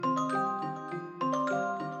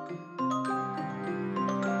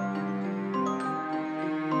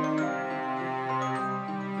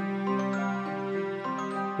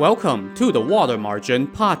Welcome to the Water Margin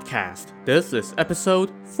Podcast. This is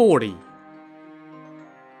episode 40.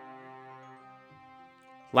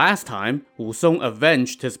 Last time, Wu Song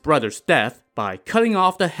avenged his brother's death by cutting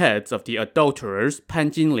off the heads of the adulterers Pan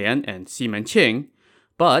Jinlian and Xi Menqing.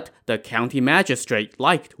 But the county magistrate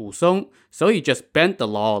liked Wu Song, so he just bent the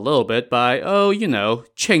law a little bit by,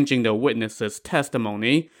 changing the witnesses'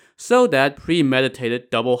 testimony so that premeditated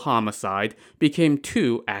double homicide became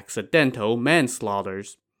 2 accidental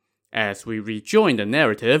manslaughters. As we rejoin the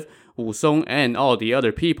narrative, Wu Song and all the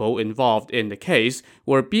other people involved in the case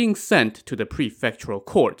were being sent to the prefectural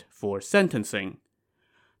court for sentencing.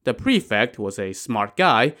 The prefect was a smart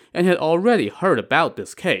guy and had already heard about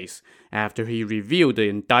this case. After he reviewed the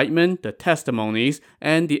indictment, the testimonies,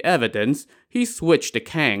 and the evidence, he switched the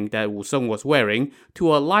kang that Wu Song was wearing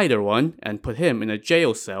to a lighter one and put him in a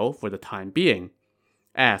jail cell for the time being.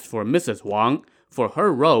 As for Mrs. Wang, for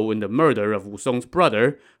her role in the murder of Wu Song's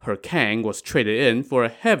brother, her kang was traded in for a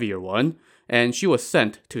heavier one, and she was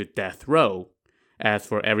sent to death row. As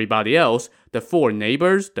for everybody else, the 4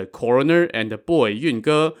 neighbors, the coroner, and the boy Yun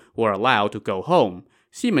Ge were allowed to go home.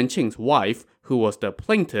 Xi Menqing's wife, who was the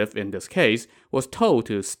plaintiff in this case, was told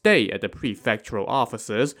to stay at the prefectural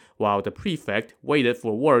offices while the prefect waited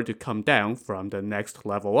for word to come down from the next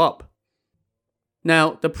level up.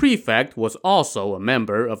 Now, the prefect was also a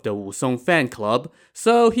member of the Wu Song fan club,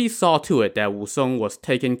 so he saw to it that Wu Song was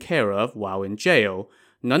taken care of while in jail.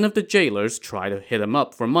 None of the jailers tried to hit him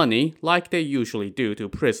up for money like they usually do to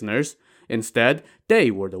prisoners. Instead,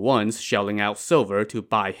 they were the ones shelling out silver to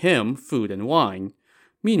buy him food and wine.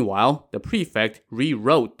 Meanwhile, the prefect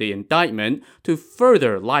rewrote the indictment to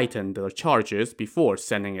further lighten the charges before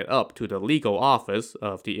sending it up to the legal office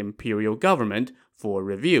of the imperial government for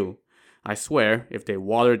review. I swear, if they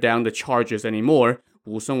watered down the charges anymore,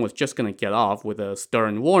 Wu Song was just gonna get off with a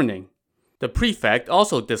stern warning. The prefect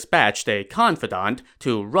also dispatched a confidant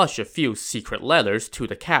to rush a few secret letters to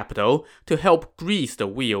the capital to help grease the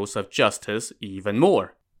wheels of justice even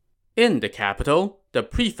more. In the capital, the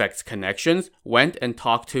prefect's connections went and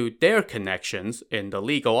talked to their connections in the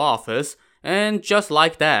legal office, and just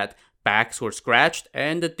like that, backs were scratched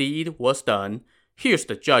and the deed was done. Here's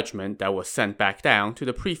the judgment that was sent back down to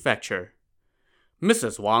the prefecture.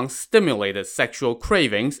 Mrs. Wang stimulated sexual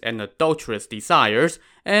cravings and adulterous desires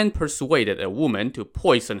and persuaded a woman to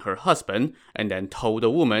poison her husband and then told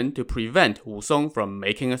the woman to prevent Wu Song from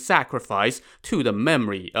making a sacrifice to the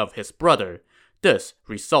memory of his brother. This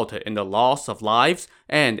resulted in the loss of lives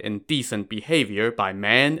and indecent behavior by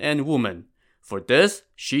man and woman. For this,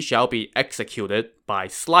 she shall be executed by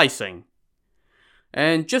slicing.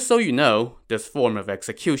 And just so you know, this form of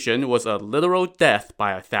execution was a literal death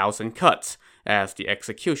by 1,000 cuts, as the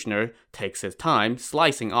executioner takes his time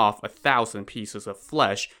slicing off 1,000 pieces of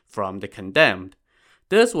flesh from the condemned.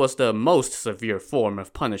 This was the most severe form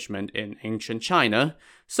of punishment in ancient China,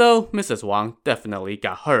 so Mrs. Wang definitely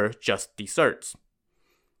got her just desserts.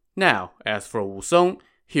 Now, as for Wu Song,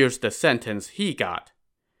 here's the sentence he got.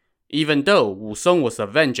 Even though Wu Song was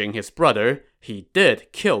avenging his brother, he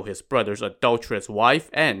did kill his brother's adulterous wife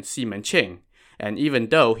and Xi Menqing. And even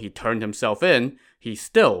though he turned himself in, he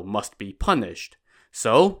still must be punished.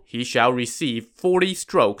 So, he shall receive 40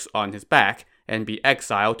 strokes on his back and be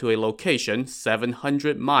exiled to a location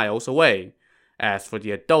 700 miles away. As for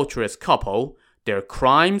the adulterous couple, their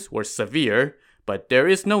crimes were severe, but there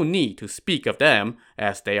is no need to speak of them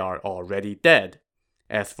as they are already dead.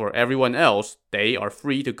 As for everyone else, they are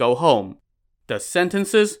free to go home. The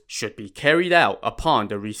sentences should be carried out upon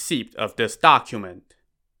the receipt of this document.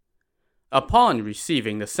 Upon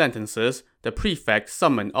receiving the sentences, the prefect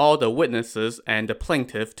summoned all the witnesses and the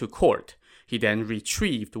plaintiff to court. He then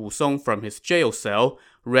retrieved Wu Song from his jail cell,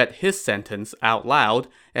 read his sentence out loud,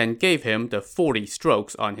 and gave him the 40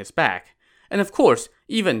 strokes on his back. And of course,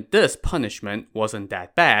 even this punishment wasn't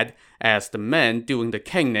that bad, as the men doing the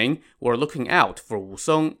caning were looking out for Wu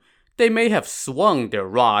Song. They may have swung their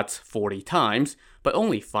rods 40 times, but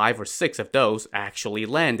only 5 or 6 of those actually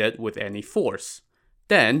landed with any force.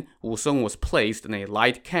 Then, Wu Song was placed in a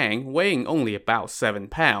light kang weighing only about 7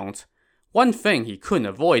 pounds. One thing he couldn't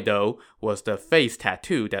avoid, though, was the face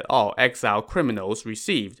tattoo that all exiled criminals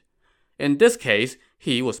received. In this case,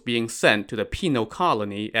 he was being sent to the penal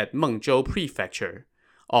colony at Mengzhou Prefecture.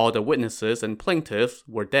 All the witnesses and plaintiffs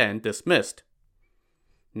were then dismissed.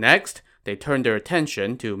 Next, they turned their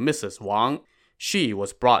attention to Mrs. Wang. She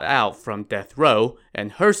was brought out from death row,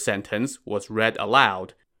 and her sentence was read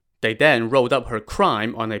aloud. They then wrote up her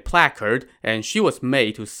crime on a placard, and she was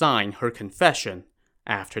made to sign her confession.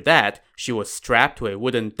 After that, she was strapped to a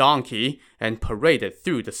wooden donkey and paraded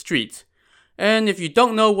through the streets. And if you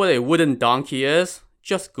don't know what a wooden donkey is,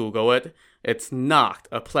 just Google it. It's not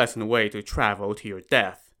a pleasant way to travel to your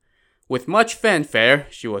death. With much fanfare,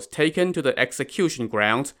 she was taken to the execution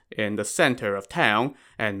grounds in the center of town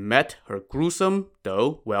and met her gruesome,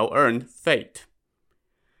 though well-earned fate.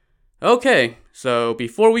 Okay, so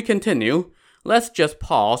before we continue, let's just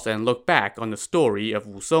pause and look back on the story of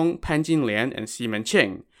Wusong, Pan Jinlian, and Xi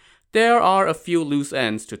Menqing. There are a few loose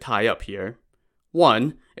ends to tie up here.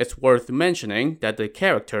 One, it's worth mentioning that the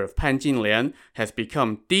character of Pan Jinlian has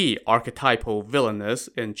become the archetypal villainess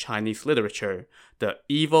in Chinese literature, the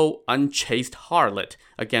evil, unchaste harlot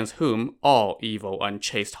against whom all evil,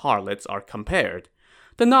 unchaste harlots are compared.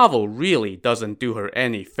 The novel really doesn't do her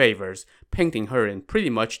any favors, painting her in pretty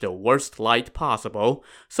much the worst light possible,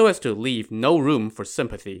 so as to leave no room for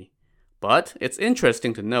sympathy. But it's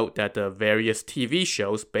interesting to note that the various TV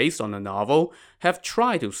shows based on the novel have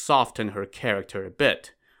tried to soften her character a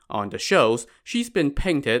bit. On the shows, she's been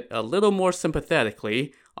painted a little more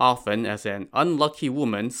sympathetically, often as an unlucky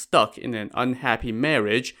woman stuck in an unhappy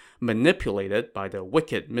marriage, manipulated by the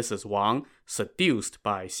wicked Mrs. Wang, seduced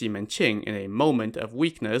by Xi Menqing in a moment of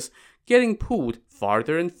weakness, getting pulled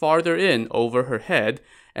farther and farther in over her head,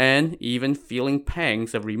 and even feeling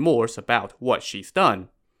pangs of remorse about what she's done.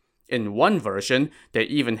 In one version, they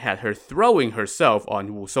even had her throwing herself on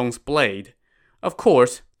Wusong's blade. Of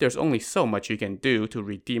course, there's only so much you can do to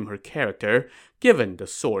redeem her character, given the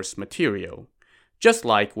source material. Just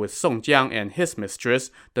like with Song Jiang and his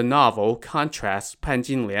mistress, the novel contrasts Pan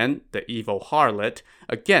Jinlian, the evil harlot,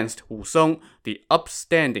 against Wusong, the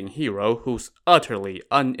upstanding hero who's utterly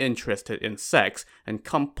uninterested in sex and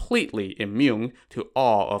completely immune to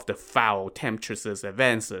all of the foul temptress's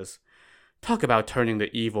advances. Talk about turning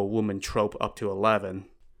the evil woman trope up to 11.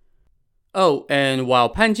 Oh, and while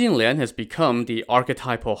Pan Jinlian has become the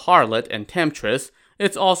archetypal harlot and temptress,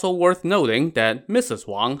 it's also worth noting that Mrs.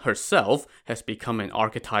 Wang herself has become an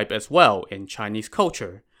archetype as well in Chinese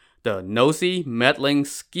culture. The nosy, meddling,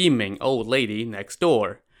 scheming old lady next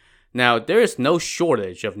door. Now, there is no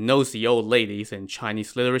shortage of nosy old ladies in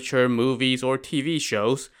Chinese literature, movies, or TV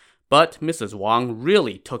shows, but Mrs. Wang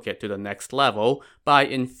really took it to the next level by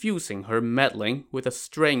infusing her meddling with a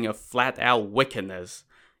string of flat-out wickedness.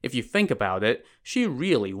 If you think about it, she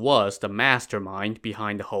really was the mastermind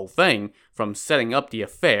behind the whole thing, from setting up the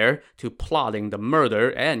affair to plotting the murder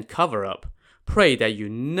and cover-up. Pray that you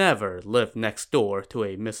never live next door to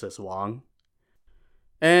a Mrs. Wang.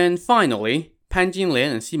 And finally, Pan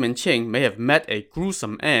Jinlian and Xi Menqing may have met a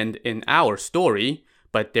gruesome end in our story,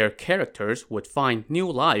 but their characters would find new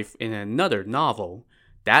life in another novel.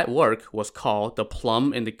 That work was called The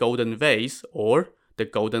Plum in the Golden Vase, or The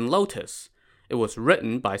Golden Lotus. It was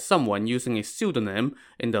written by someone using a pseudonym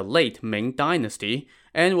in the late Ming Dynasty,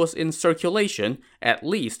 and was in circulation at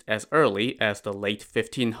least as early as the late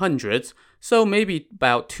 1500s, so maybe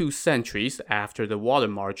about 2 centuries after the water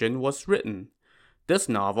margin was written. This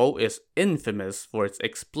novel is infamous for its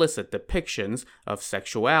explicit depictions of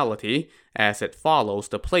sexuality, as it follows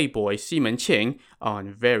the playboy Xi Menqing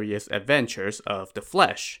on various adventures of the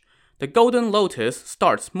flesh. The Golden Lotus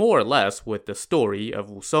starts more or less with the story of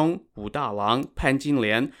Wusong, Wu Dalang, Pan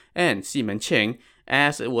Jinlian, and Xi Menqing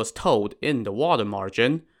as it was told in the water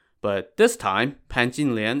margin, but this time Pan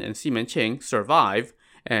Jinlian and Xi Menqing survive,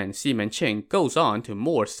 and Xi Menqing goes on to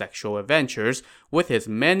more sexual adventures with his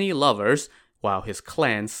many lovers, while his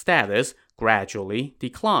clan's status gradually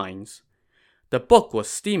declines. The book was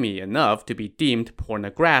steamy enough to be deemed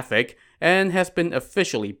pornographic and has been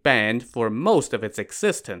officially banned for most of its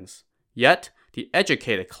existence. Yet, the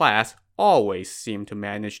educated class always seem to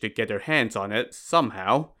manage to get their hands on it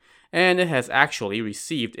somehow, and it has actually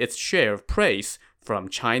received its share of praise from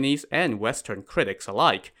Chinese and Western critics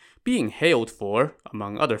alike, being hailed for,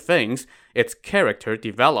 among other things, its character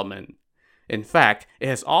development. In fact, it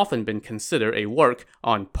has often been considered a work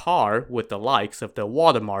on par with the likes of The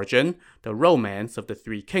Water Margin, The Romance of the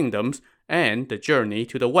Three Kingdoms, and The Journey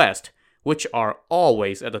to the West, which are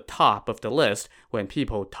always at the top of the list when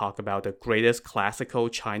people talk about the greatest classical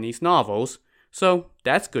Chinese novels, so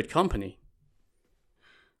that's good company.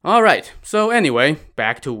 Alright, so anyway,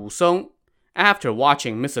 back to Wusong. After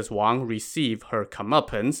watching Mrs. Wang receive her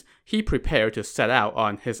comeuppance, he prepared to set out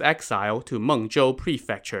on his exile to Mengzhou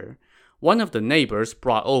Prefecture. One of the neighbors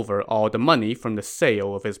brought over all the money from the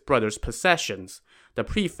sale of his brother's possessions. The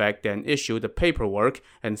prefect then issued the paperwork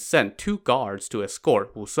and sent 2 guards to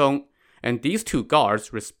escort Wusong. And these 2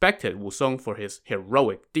 guards respected Wusong for his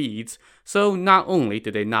heroic deeds, so not only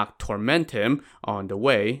did they not torment him on the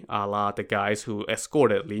way, a la the guys who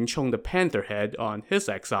escorted Lin Chong the Pantherhead on his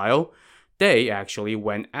exile, they actually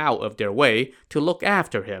went out of their way to look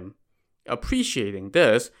after him. Appreciating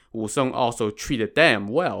this, Wusong also treated them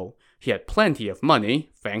well. He had plenty of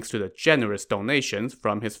money, thanks to the generous donations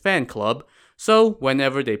from his fan club, so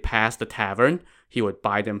whenever they passed the tavern, he would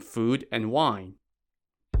buy them food and wine.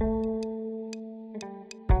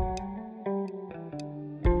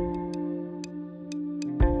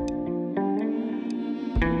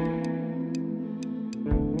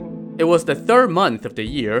 It was the third month of the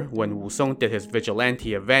year when Wusong did his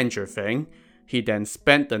vigilante avenger thing. He then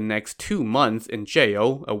spent the next 2 months in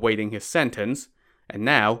jail awaiting his sentence, and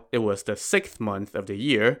now it was the 6th month of the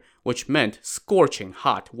year, which meant scorching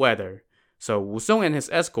hot weather. So Wusong and his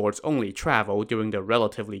escorts only traveled during the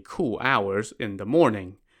relatively cool hours in the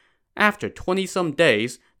morning. After 20-some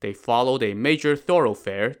days, they followed a major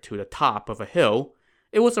thoroughfare to the top of a hill.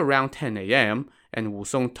 It was around 10 a.m., and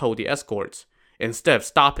Wusong told the escorts, "Instead of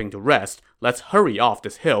stopping to rest, let's hurry off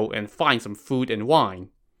this hill and find some food and wine."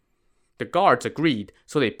 The guards agreed,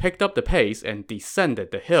 so they picked up the pace and descended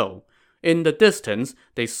the hill. In the distance,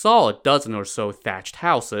 they saw a dozen or so thatched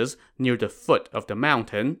houses near the foot of the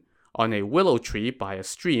mountain. On a willow tree by a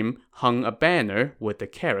stream hung a banner with the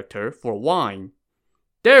character for wine.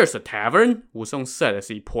 "There's a tavern," Wusong said as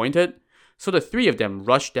he pointed. So the three of them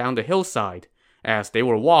rushed down the hillside. As they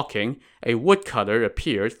were walking, a woodcutter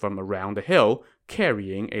appeared from around the hill,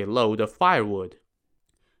 carrying a load of firewood.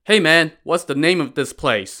 "Hey man, what's the name of this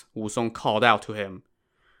place?" Wusong called out to him.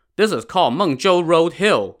 "This is called Mengzhou Road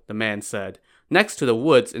Hill," the man said. "Next to the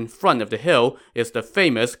woods in front of the hill is the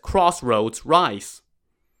famous Crossroads Rice."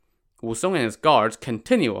 Wusong and his guards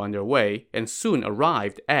continued on their way and soon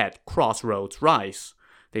arrived at Crossroads Rice.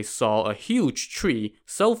 They saw a huge tree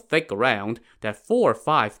so thick around that 4 or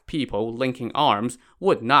 5 people linking arms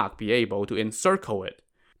would not be able to encircle it.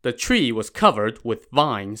 The tree was covered with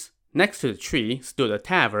vines. Next to the tree stood a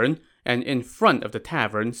tavern, and in front of the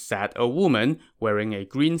tavern sat a woman wearing a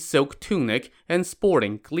green silk tunic and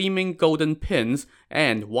sporting gleaming golden pins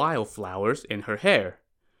and wildflowers in her hair.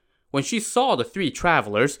 When she saw the 3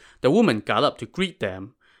 travelers, the woman got up to greet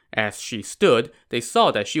them. As she stood, they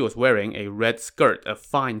saw that she was wearing a red skirt of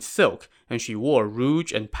fine silk, and she wore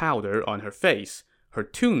rouge and powder on her face. Her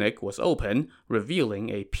tunic was open, revealing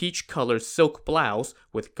a peach-colored silk blouse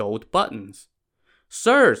with gold buttons.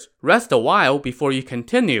 "Sirs, rest a while before you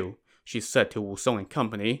continue," she said to Wusong and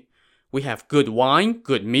company. "We have good wine,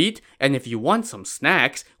 good meat, and if you want some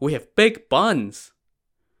snacks, we have big buns."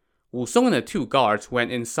 Wusong and the 2 guards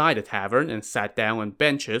went inside the tavern and sat down on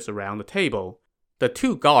benches around the table. The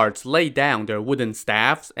 2 guards laid down their wooden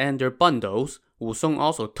staffs and their bundles. Wusong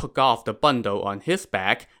also took off the bundle on his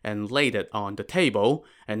back and laid it on the table,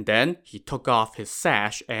 and then he took off his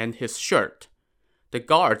sash and his shirt. The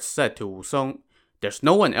guards said to Wusong, "There's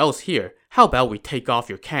no one else here. How about we take off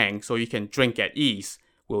your kang so you can drink at ease?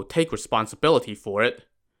 We'll take responsibility for it."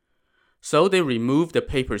 So they removed the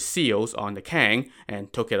paper seals on the kang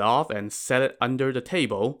and took it off and set it under the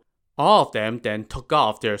table. All of them then took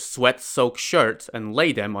off their sweat-soaked shirts and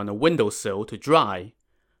laid them on a windowsill to dry.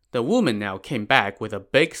 The woman now came back with a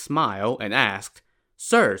big smile and asked,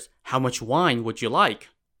 "Sirs, how much wine would you like?"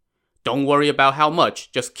 "Don't worry about how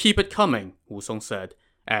much, just keep it coming," Wusong said.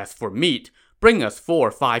 "As for meat, bring us 4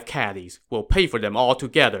 or 5 caddies. We'll pay for them all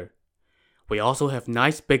together." "We also have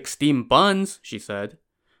nice big steamed buns," she said.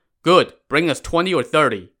 "Good, bring us 20 or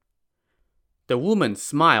 30. The woman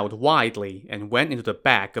smiled widely and went into the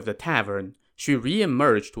back of the tavern. She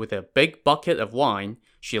re-emerged with a big bucket of wine.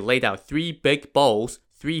 She laid out 3 big bowls,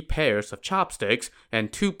 3 pairs of chopsticks,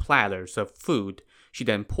 and 2 platters of food. She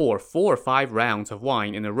then poured 4 or 5 rounds of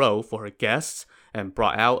wine in a row for her guests and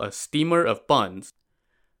brought out a steamer of buns.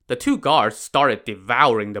 The 2 guards started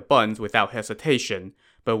devouring the buns without hesitation,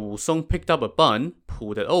 but Wusong picked up a bun,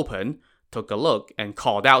 pulled it open, took a look, and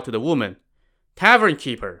called out to the woman, "Tavern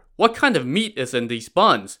keeper, what kind of meat is in these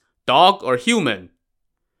buns? Dog or human?"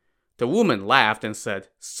 The woman laughed and said,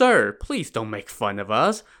 "Sir, please don't make fun of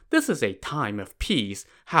us. This is a time of peace.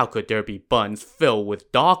 How could there be buns filled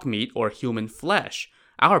with dog meat or human flesh?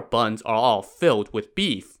 Our buns are all filled with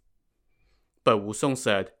beef." But Wusong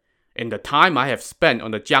said, "In the time I have spent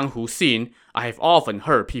on the Jianghu scene, I have often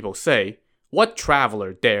heard people say, 'What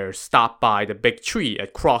traveler dares stop by the big tree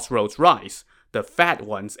at Crossroads Rice? The fat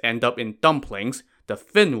ones end up in dumplings, the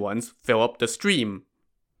thin ones fill up the stream.'"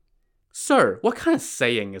 "Sir, what kind of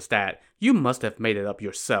saying is that? You must have made it up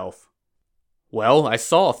yourself." "Well, I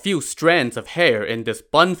saw a few strands of hair in this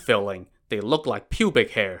bun filling. They look like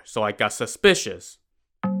pubic hair, so I got suspicious."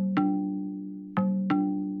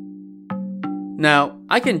 Now,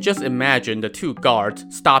 I can just imagine the 2 guards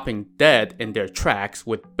stopping dead in their tracks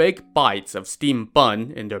with big bites of steamed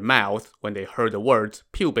bun in their mouths when they heard the words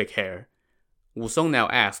pubic hair. Wu Song now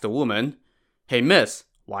asked the woman, "Hey miss,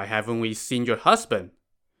 why haven't we seen your husband?"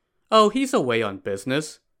 "Oh, he's away on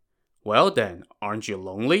business." "Well then, aren't you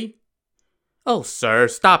lonely?" "Oh sir,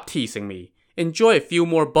 stop teasing me. Enjoy a few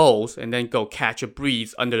more bowls and then go catch a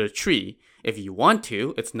breeze under the tree. If you want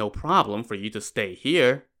to, it's no problem for you to stay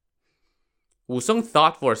here." Wu Song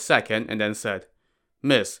thought for a second and then said,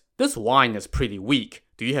 "Miss, this wine is pretty weak.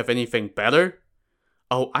 Do you have anything better?"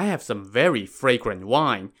 "Oh, I have some very fragrant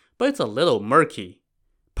wine, but it's a little murky."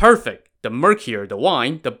 "Perfect. The murkier the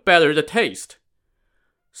wine, the better the taste."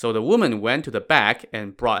 So the woman went to the back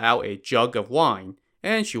and brought out a jug of wine,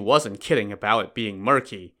 and she wasn't kidding about it being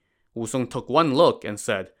murky. Wu Song took one look and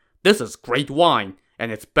said, "This is great wine,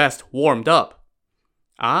 and it's best warmed up."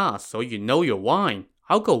 "Ah, so you know your wine.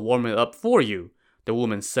 I'll go warm it up for you," the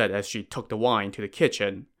woman said as she took the wine to the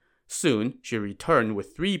kitchen. Soon, she returned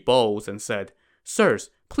with 3 bowls and said, "Sirs,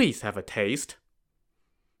 please have a taste."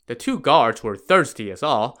 The 2 guards were thirsty as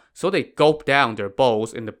all, so they gulped down their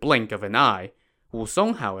bowls in the blink of an eye. Wu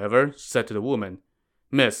Song, however, said to the woman,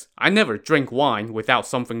 "Miss, I never drink wine without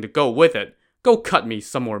something to go with it. Go cut me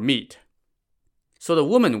some more meat." So the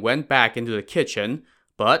woman went back into the kitchen,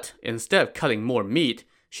 but instead of cutting more meat,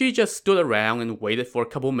 she just stood around and waited for a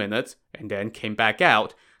couple minutes, and then came back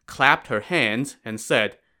out, clapped her hands, and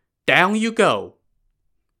said, "Down you go."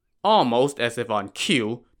 Almost as if on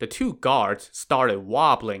cue, the 2 guards started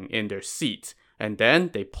wobbling in their seats, and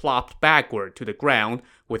then they plopped backward to the ground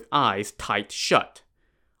with eyes tight shut.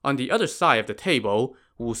 On the other side of the table,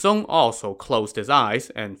 Wu Song also closed his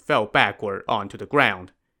eyes and fell backward onto the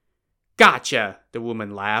ground. "Gotcha," the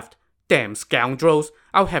woman laughed. "Damn scoundrels,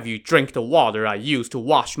 I'll have you drink the water I used to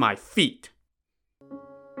wash my feet."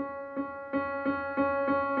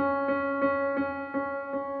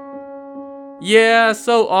 Yeah,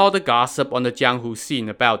 so all the gossip on the Jianghu scene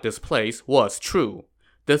about this place was true.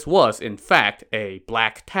 This was, in fact, a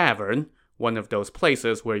black tavern, one of those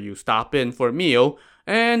places where you stop in for a meal,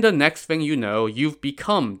 and the next thing you know, you've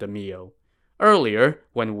become the meal. Earlier,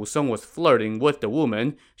 when Wu Song was flirting with the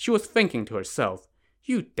woman, she was thinking to herself,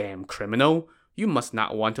 "You damn criminal, you must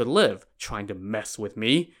not want to live, trying to mess with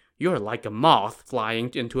me. You're like a moth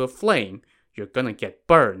flying into a flame. You're gonna get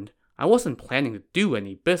burned. I wasn't planning to do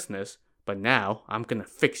any business, but now I'm gonna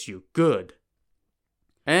fix you good."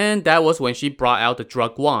 And that was when she brought out the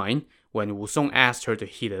drug wine. When Wu Song asked her to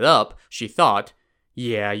heat it up, she thought,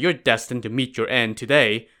 "Yeah, you're destined to meet your end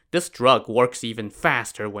today. This drug works even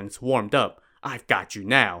faster when it's warmed up. I've got you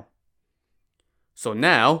now." So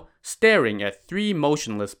now, staring at 3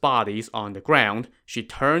 motionless bodies on the ground, she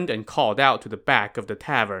turned and called out to the back of the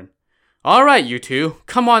tavern. "All right, you 2,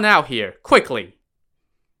 come on out here, quickly."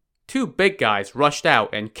 2 big guys rushed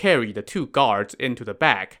out and carried the 2 guards into the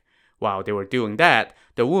back. While they were doing that,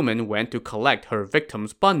 the woman went to collect her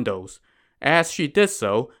victim's bundles. As she did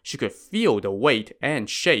so, she could feel the weight and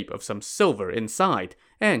shape of some silver inside,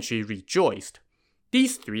 and she rejoiced.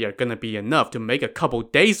 "These 3 are gonna be enough to make a couple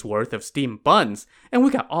days' worth of steamed buns, and we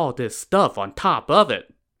got all this stuff on top of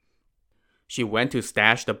it." She went to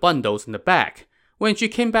stash the bundles in the back. When she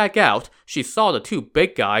came back out, she saw the 2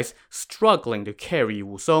 big guys struggling to carry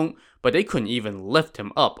Wu Song, but they couldn't even lift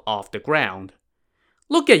him up off the ground.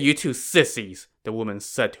 "Look at you 2 sissies," the woman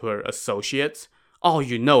said to her associates. "All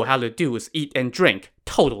you know how to do is eat and drink.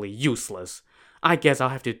 Totally useless. I guess I'll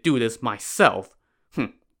have to do this myself.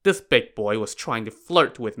 This big boy was trying to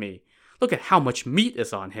flirt with me. Look at how much meat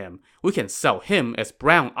is on him. We can sell him as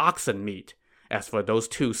brown oxen meat. As for those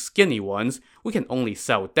 2 skinny ones, we can only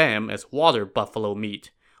sell them as water buffalo meat.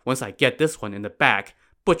 Once I get this one in the back,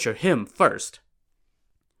 butcher him first."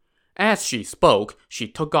 As she spoke, she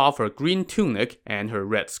took off her green tunic and her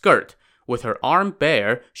red skirt. With her arm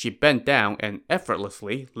bare, she bent down and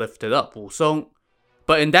effortlessly lifted up Wu Song.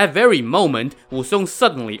 But in that very moment, Wu Song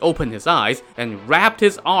suddenly opened his eyes and wrapped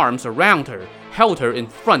his arms around her, held her in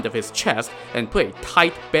front of his chest, and put a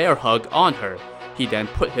tight bear hug on her. He then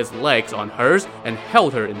put his legs on hers and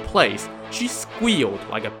held her in place. She squealed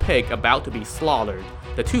like a pig about to be slaughtered.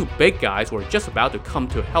 The 2 big guys were just about to come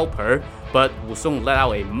to help her, but Wu Song let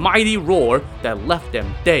out a mighty roar that left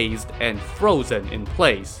them dazed and frozen in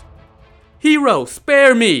place. "Hero,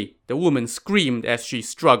 spare me!" the woman screamed as she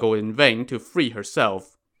struggled in vain to free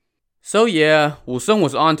herself. So yeah, Wu Song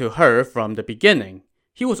was onto her from the beginning.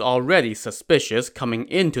 He was already suspicious coming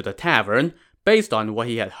into the tavern, based on what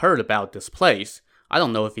he had heard about this place. I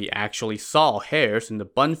don't know if he actually saw hairs in the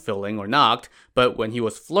bun filling or not, but when he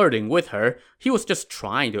was flirting with her, he was just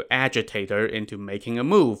trying to agitate her into making a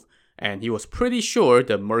move. And he was pretty sure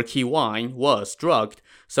the murky wine was drugged,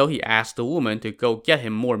 so he asked the woman to go get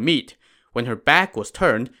him more meat. When her back was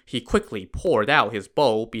turned, he quickly poured out his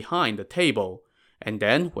bowl behind the table. and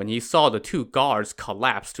then when he saw the two guards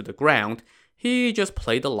collapse to the ground, he just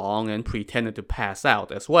played along and pretended to pass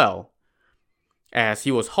out as well. As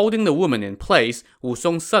he was holding the woman in place,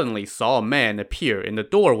 Wusong suddenly saw a man appear in the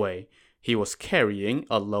doorway. He was carrying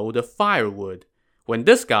a load of firewood. When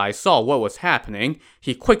this guy saw what was happening,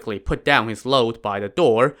 he quickly put down his load by the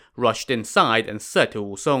door, rushed inside, and said to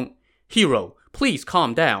Wusong, "Hero, please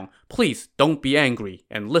calm down. Please don't be angry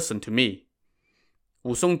and listen to me."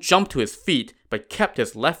 Wusong jumped to his feet but kept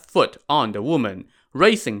his left foot on the woman.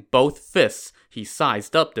 Raising both fists, he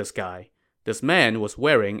sized up this guy. This man was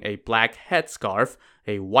wearing a black headscarf,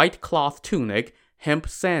 a white cloth tunic, hemp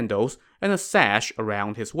sandals, and a sash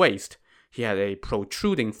around his waist. He had a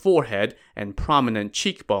protruding forehead and prominent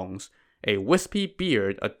cheekbones. A wispy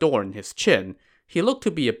beard adorned his chin. He looked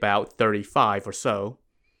to be about 35 or so.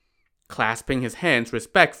 Clasping his hands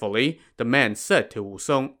respectfully, the man said to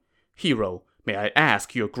Wusong, "Hero, may I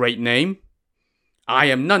ask your great name?" "I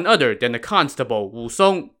am none other than the constable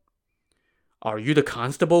Wusong." "Are you the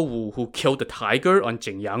constable Wu who killed the tiger on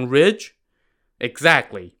Jingyang Ridge?"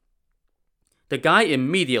 "Exactly." The guy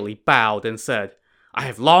immediately bowed and said, "I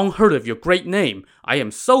have long heard of your great name. I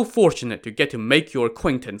am so fortunate to get to make your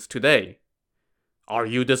acquaintance today." "Are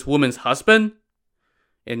you this woman's husband?"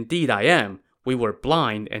 "Indeed I am. We were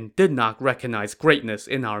blind and did not recognize greatness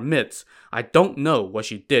in our midst. I don't know what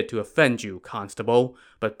she did to offend you, constable,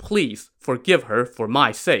 but please forgive her for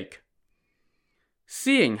my sake."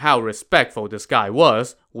 Seeing how respectful this guy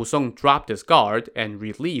was, Wusong dropped his guard and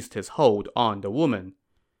released his hold on the woman.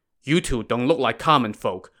 "You two don't look like common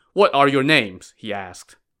folk. What are your names?" he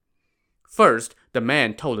asked. First, the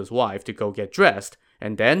man told his wife to go get dressed,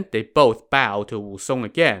 and then they both bowed to Wusong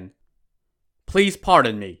again. "Please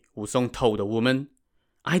pardon me," Wusong told the woman.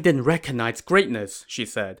 "I didn't recognize greatness," she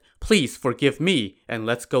said. "Please forgive me, and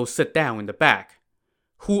let's go sit down in the back."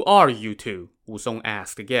 "Who are you two?" Wusong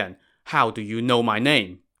asked again. "How do you know my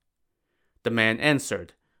name?" The man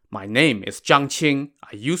answered, "My name is Zhang Qing.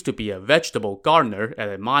 I used to be a vegetable gardener at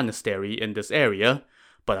a monastery in this area,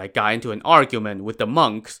 but I got into an argument with the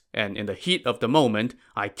monks, and in the heat of the moment,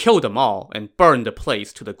 I killed them all and burned the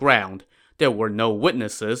place to the ground. There were no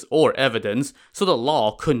witnesses or evidence, so the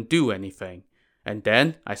law couldn't do anything. And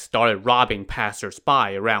then I started robbing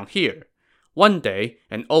passers-by around here. One day,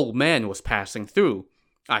 an old man was passing through.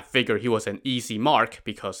 I figured he was an easy mark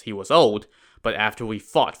because he was old, but after we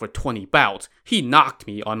fought for 20 bouts, he knocked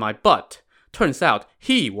me on my butt. Turns out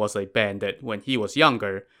he was a bandit when he was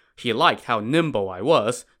younger. He liked how nimble I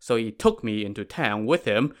was, so he took me into town with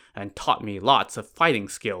him and taught me lots of fighting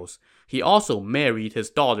skills. He also married his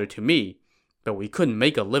daughter to me. But we couldn't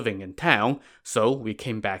make a living in town, so we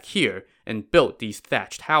came back here and built these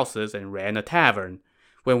thatched houses and ran a tavern.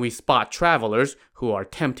 When we spot travelers who are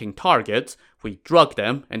tempting targets, we drug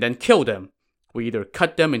them and then kill them. We either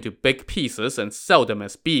cut them into big pieces and sell them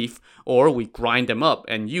as beef, or we grind them up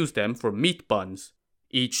and use them for meat buns.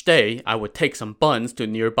 Each day, I would take some buns to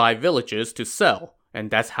nearby villages to sell,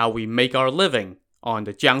 and that's how we make our living. On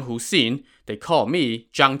the Jianghu scene, they call me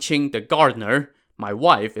Zhang Qing the gardener. My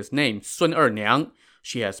wife is named Sun Erniang.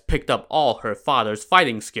 She has picked up all her father's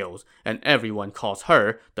fighting skills, and everyone calls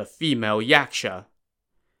her the female yaksha.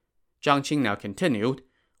 Zhang Qing now continued,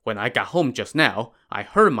 "When I got home just now, I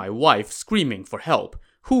heard my wife screaming for help.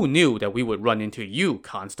 Who knew that we would run into you,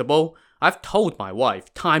 constable? I've told my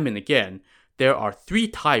wife time and again, there are 3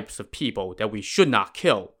 types of people that we should not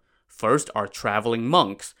kill. First are traveling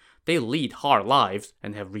monks. They lead hard lives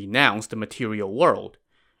and have renounced the material world.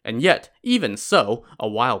 And yet, even so, a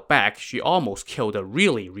while back she almost killed a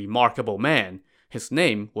really remarkable man. His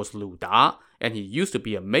name was Lu Da, and he used to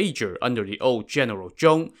be a major under the old General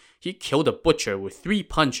Zhong. He killed a butcher with 3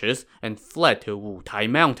 punches and fled to Wutai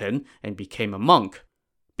Mountain and became a monk.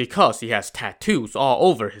 Because he has tattoos all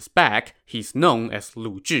over his back, he's known as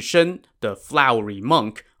Lu Zhishen, the flowery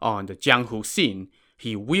monk, on the Jianghu scene.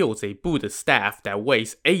 He wields a Buddhist staff that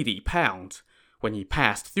weighs 80 pounds. When he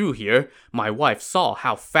passed through here, my wife saw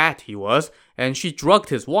how fat he was, and she drugged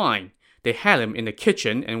his wine. They had him in the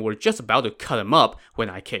kitchen and were just about to cut him up when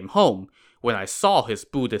I came home. When I saw his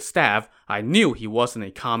Buddhist staff, I knew he wasn't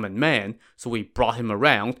a common man, so we brought him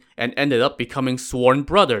around and ended up becoming sworn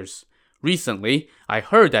brothers. Recently, I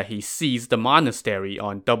heard that he seized the monastery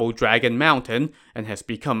on Double Dragon Mountain and has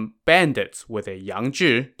become bandits with a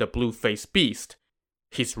Yangzhi, the blue-faced beast.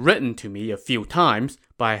 He's written to me a few times,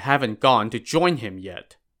 but I haven't gone to join him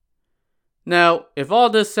yet." Now, if all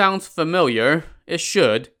this sounds familiar, it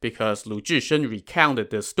should, because Lu Zhishen recounted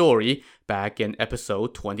this story back in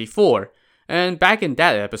episode 24. And back in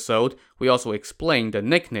that episode, we also explained the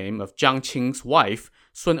nickname of Zhang Qing's wife,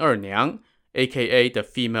 Sun Erniang, aka the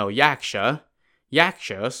female yaksha.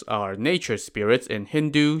 Yakshas are nature spirits in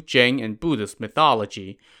Hindu, Jain, and Buddhist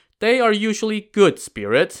mythology. They are usually good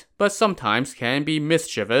spirits, but sometimes can be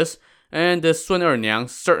mischievous, and the Sun Erniang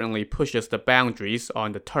certainly pushes the boundaries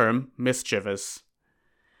on the term mischievous.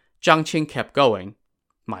 Zhang Qing kept going.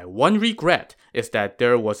 My one regret is that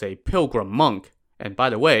there was a pilgrim monk. And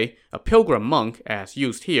by the way, a pilgrim monk, as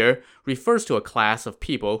used here, refers to a class of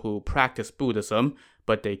people who practice Buddhism,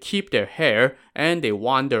 but they keep their hair and they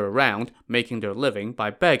wander around making their living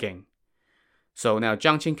by begging. So now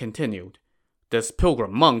Zhang Qing continued. This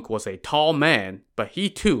pilgrim monk was a tall man, but he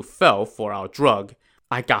too fell for our drug.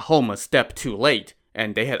 I got home a step too late,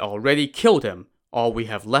 and they had already killed him. All we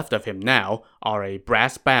have left of him now are a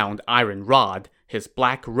brass-bound iron rod, his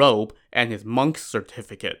black robe, and his monk's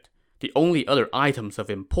certificate. The only other items of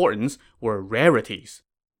importance were rarities.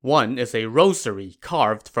 One is a rosary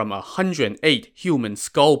carved from 108 human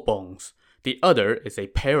skull bones. The other is a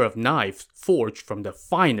pair of knives forged from the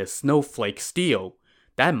finest snowflake steel.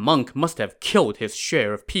 That monk must have killed his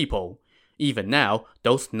share of people. Even now,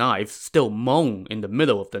 those knives still moan in the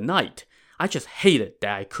middle of the night. I just hated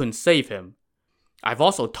that I couldn't save him. I've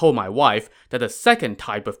also told my wife that the second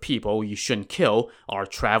type of people you shouldn't kill are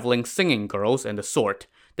traveling singing girls and the sort.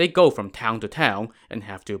 They go from town to town and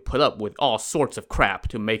have to put up with all sorts of crap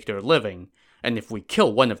to make their living. And if we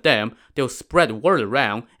kill one of them, they'll spread word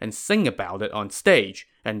around and sing about it on stage.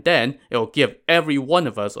 And then it'll give every one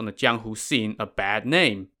of us on the Jianghu scene a bad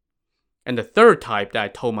name. And the third type that I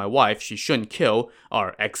told my wife she shouldn't kill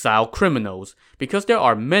are exile criminals, because there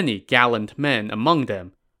are many gallant men among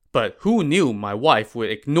them. But who knew my wife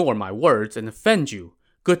would ignore my words and offend you?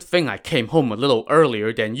 Good thing I came home a little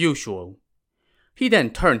earlier than usual. He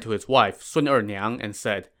then turned to his wife, Sun Erniang, and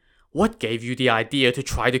said, What gave you the idea to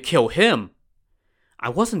try to kill him? I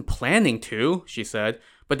wasn't planning to, she said,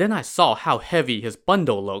 but then I saw how heavy his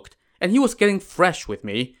bundle looked, and he was getting fresh with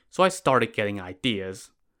me, so I started getting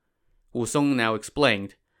ideas. Wu Song now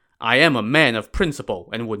explained, I am a man of principle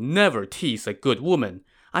and would never tease a good woman.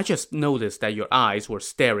 I just noticed that your eyes were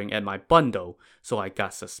staring at my bundle, so I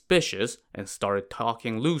got suspicious and started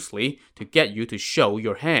talking loosely to get you to show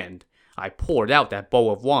your hand. I poured out that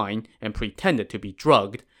bowl of wine and pretended to be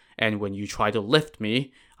drugged, and when you tried to lift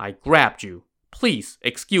me, I grabbed you. Please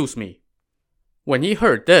excuse me. When he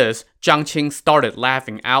heard this, Zhang Qing started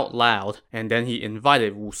laughing out loud, and then he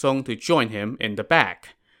invited Wu Song to join him in the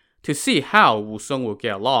back. To see how Wu Song will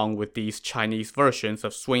get along with these Chinese versions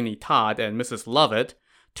of Sweeney Todd and Mrs. Lovett,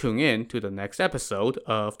 tune in to the next episode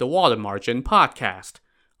of the Water Margin podcast.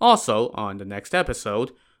 Also, on the next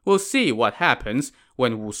episode, we'll see what happens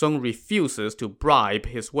when Wu Song refuses to bribe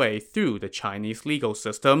his way through the Chinese legal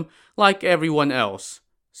system like everyone else.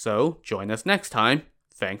 So, join us next time.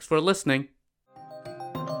 Thanks for listening.